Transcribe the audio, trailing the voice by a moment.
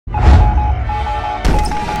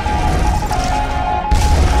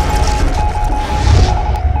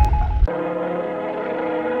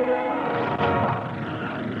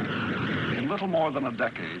more than a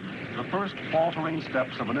decade, the first faltering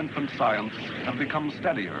steps of an infant science have become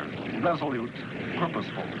steadier, resolute,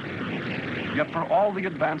 purposeful. Yet for all the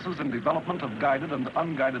advances in development of guided and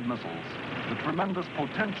unguided missiles, the tremendous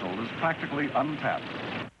potential is practically untapped.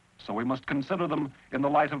 So we must consider them in the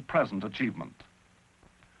light of present achievement.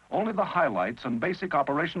 Only the highlights and basic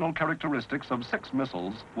operational characteristics of 6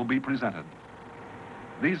 missiles will be presented.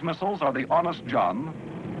 These missiles are the Honest John,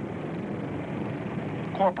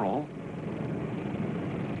 Corporal,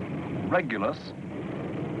 Regulus,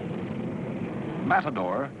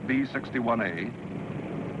 Matador, B-61A,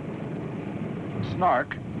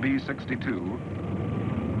 Snark, B-62,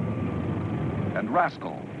 and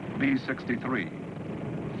Rasco, B-63.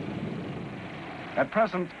 At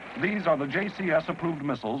present, these are the JCS-approved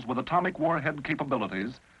missiles with atomic warhead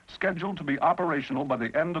capabilities scheduled to be operational by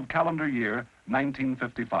the end of calendar year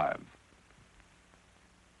 1955.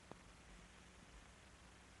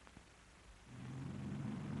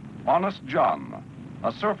 Honest John,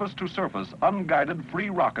 a surface-to-surface, unguided free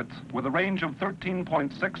rocket with a range of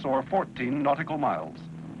 13.6 or 14 nautical miles.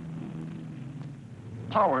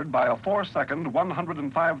 Powered by a 4-second,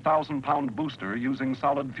 105,000-pound booster using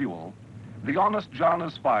solid fuel, the Honest John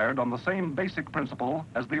is fired on the same basic principle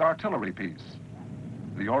as the artillery piece.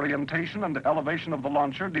 The orientation and elevation of the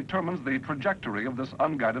launcher determines the trajectory of this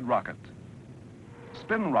unguided rocket.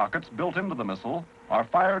 Spin rockets built into the missile are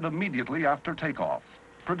fired immediately after takeoff,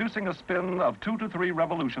 producing a spin of 2 to 3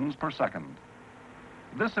 revolutions per second.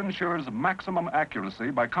 This ensures maximum accuracy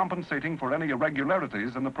by compensating for any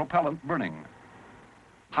irregularities in the propellant burning.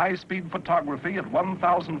 High-speed photography at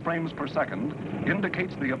 1,000 frames per second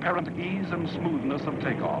indicates the apparent ease and smoothness of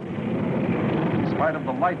takeoff. In spite of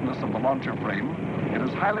the lightness of the launcher frame, it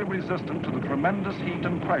is highly resistant to the tremendous heat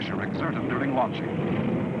and pressure exerted during launching.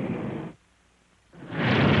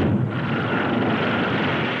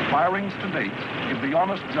 Firings to date give the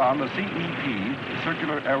Honest John a CEP,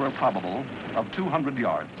 circular error probable, of 200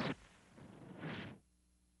 yards.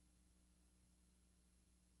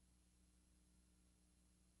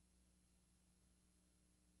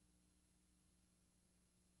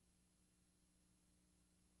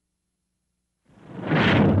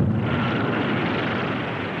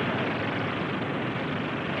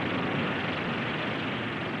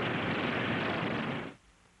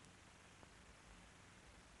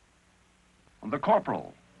 The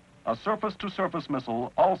Corporal, a surface-to-surface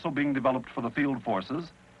missile also being developed for the field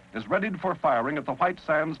forces, is readied for firing at the White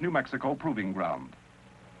Sands, New Mexico proving ground.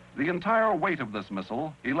 The entire weight of this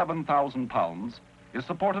missile, 11,000 pounds, is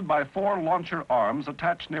supported by 4 launcher arms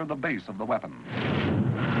attached near the base of the weapon.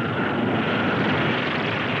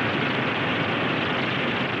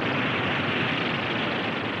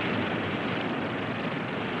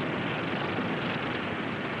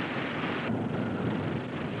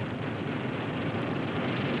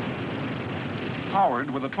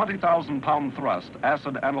 Powered with a 20,000-pound thrust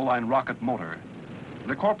acid aniline rocket motor,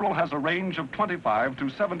 the Corporal has a range of 25 to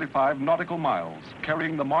 75 nautical miles,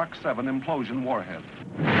 carrying the Mark 7 implosion warhead.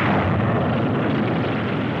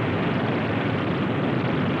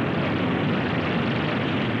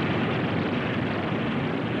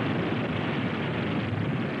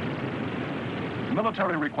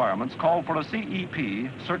 Military requirements call for a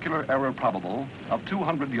CEP, circular error probable, of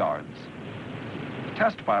 200 yards.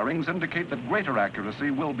 Test firings indicate that greater accuracy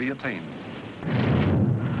will be attained.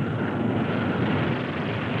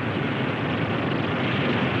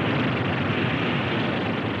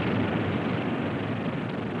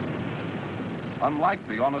 Unlike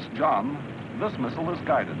the Honest John, this missile is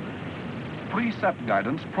guided. Preset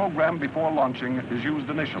guidance programmed before launching is used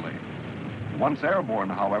initially. Once airborne,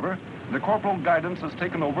 however, the Corporal guidance is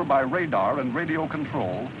taken over by radar and radio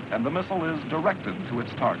control, and the missile is directed to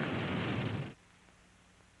its target.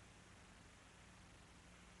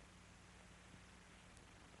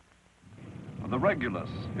 The Regulus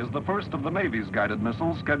is the first of the Navy's guided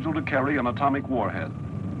missiles scheduled to carry an atomic warhead.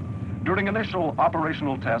 During initial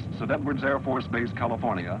operational tests at Edwards Air Force Base,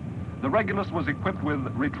 California, the Regulus was equipped with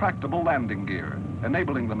retractable landing gear,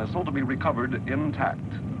 enabling the missile to be recovered intact.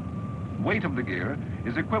 Weight of the gear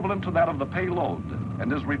is equivalent to that of the payload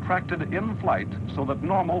and is retracted in flight so that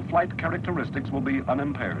normal flight characteristics will be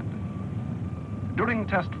unimpaired. During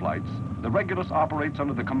test flights, the Regulus operates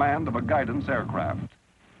under the command of a guidance aircraft.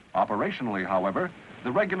 Operationally, however,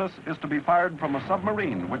 the Regulus is to be fired from a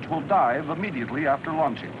submarine which will dive immediately after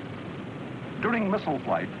launching. During missile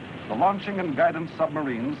flight, the launching and guidance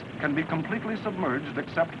submarines can be completely submerged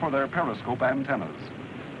except for their periscope antennas.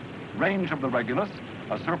 Range of the Regulus,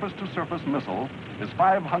 a surface-to-surface missile, is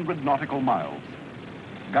 500 nautical miles.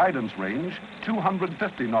 Guidance range,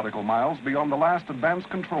 250 nautical miles beyond the last advanced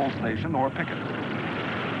control station or picket.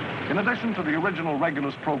 In addition to the original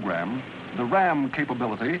Regulus program, the RAM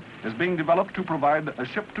capability is being developed to provide a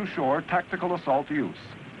ship-to-shore tactical assault use.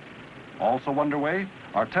 Also underway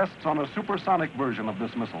are tests on a supersonic version of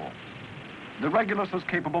this missile. The Regulus is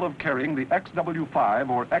capable of carrying the XW-5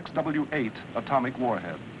 or XW-8 atomic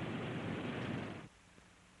warhead.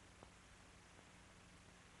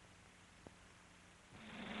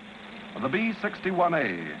 The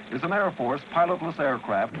B-61A is an Air Force pilotless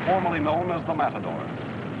aircraft formerly known as the Matador.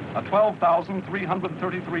 A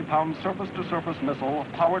 12,333-pound surface-to-surface missile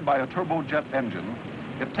powered by a turbojet engine,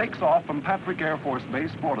 it takes off from Patrick Air Force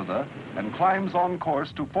Base, Florida, and climbs on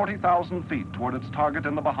course to 40,000 feet toward its target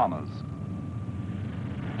in the Bahamas.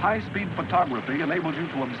 High-speed photography enables you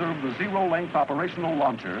to observe the zero-length operational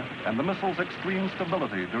launcher and the missile's extreme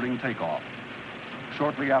stability during takeoff.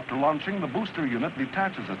 Shortly after launching, the booster unit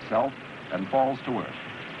detaches itself and falls to Earth.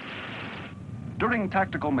 During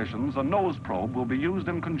tactical missions, a nose probe will be used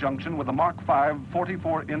in conjunction with a Mark V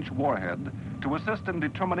 44-inch warhead to assist in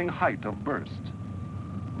determining height of burst.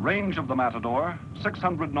 Range of the Matador,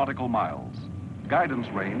 600 nautical miles. Guidance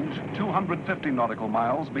range, 250 nautical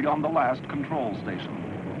miles beyond the last control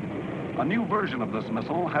station. A new version of this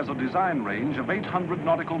missile has a design range of 800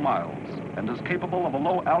 nautical miles and is capable of a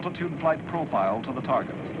low-altitude flight profile to the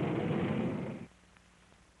target.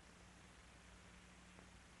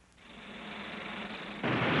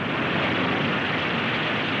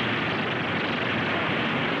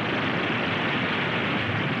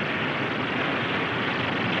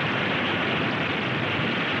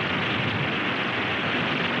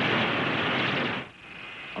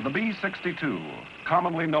 The B-62,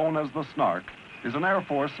 commonly known as the Snark, is an Air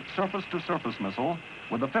Force surface-to-surface missile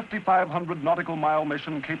with a 5,500 nautical mile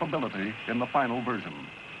mission capability in the final version.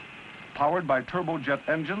 Powered by turbojet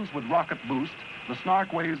engines with rocket boost, the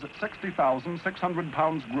Snark weighs 60,600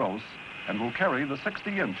 pounds gross and will carry the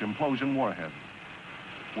 60-inch implosion warhead.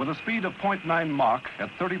 With a speed of 0.9 Mach at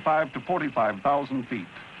 35 to 45,000 feet,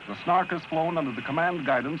 the Snark is flown under the command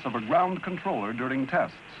guidance of a ground controller during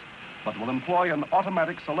tests, but will employ an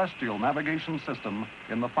automatic celestial navigation system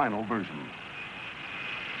in the final version.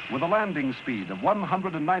 With a landing speed of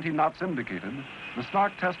 190 knots indicated, the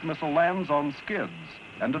Snark test missile lands on skids,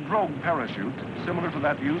 and a drogue parachute, similar to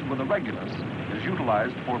that used with the Regulus, is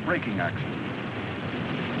utilized for braking action.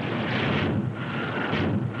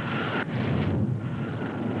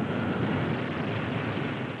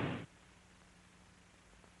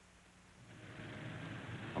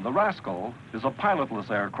 The Rasco is a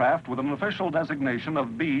pilotless aircraft with an official designation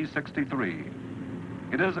of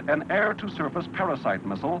B-63. It is an air-to-surface parasite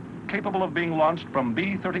missile capable of being launched from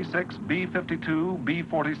B-36, B-52,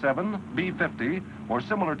 B-47, B-50, or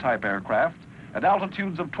similar type aircraft at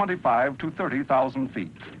altitudes of 25 to 30,000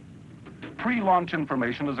 feet. Pre-launch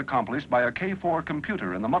information is accomplished by a K-4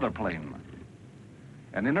 computer in the mother plane.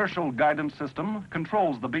 An inertial guidance system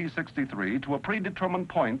controls the B-63 to a predetermined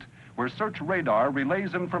point where search radar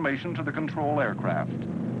relays information to the control aircraft.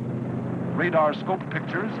 Radar scope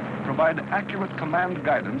pictures provide accurate command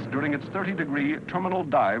guidance during its 30-degree terminal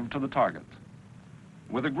dive to the target.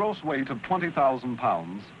 With a gross weight of 20,000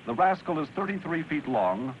 pounds, the Rascal is 33 feet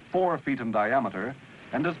long, 4 feet in diameter,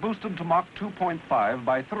 and is boosted to Mach 2.5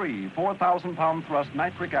 by three 4,000-pound thrust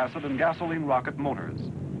nitric acid and gasoline rocket motors.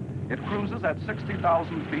 It cruises at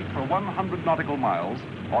 60,000 feet for 100 nautical miles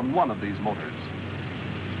on one of these motors.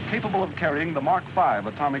 Capable of carrying the Mark V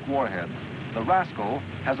atomic warhead, the Rasco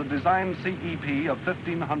has a design CEP of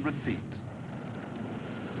 1,500 feet.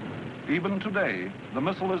 Even today, the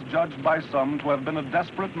missile is judged by some to have been a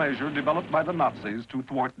desperate measure developed by the Nazis to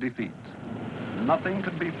thwart defeat. Nothing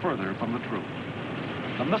could be further from the truth.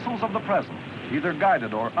 The missiles of the present, either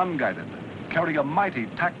guided or unguided, carry a mighty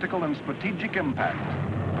tactical and strategic impact,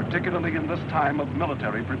 particularly in this time of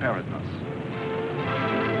military preparedness.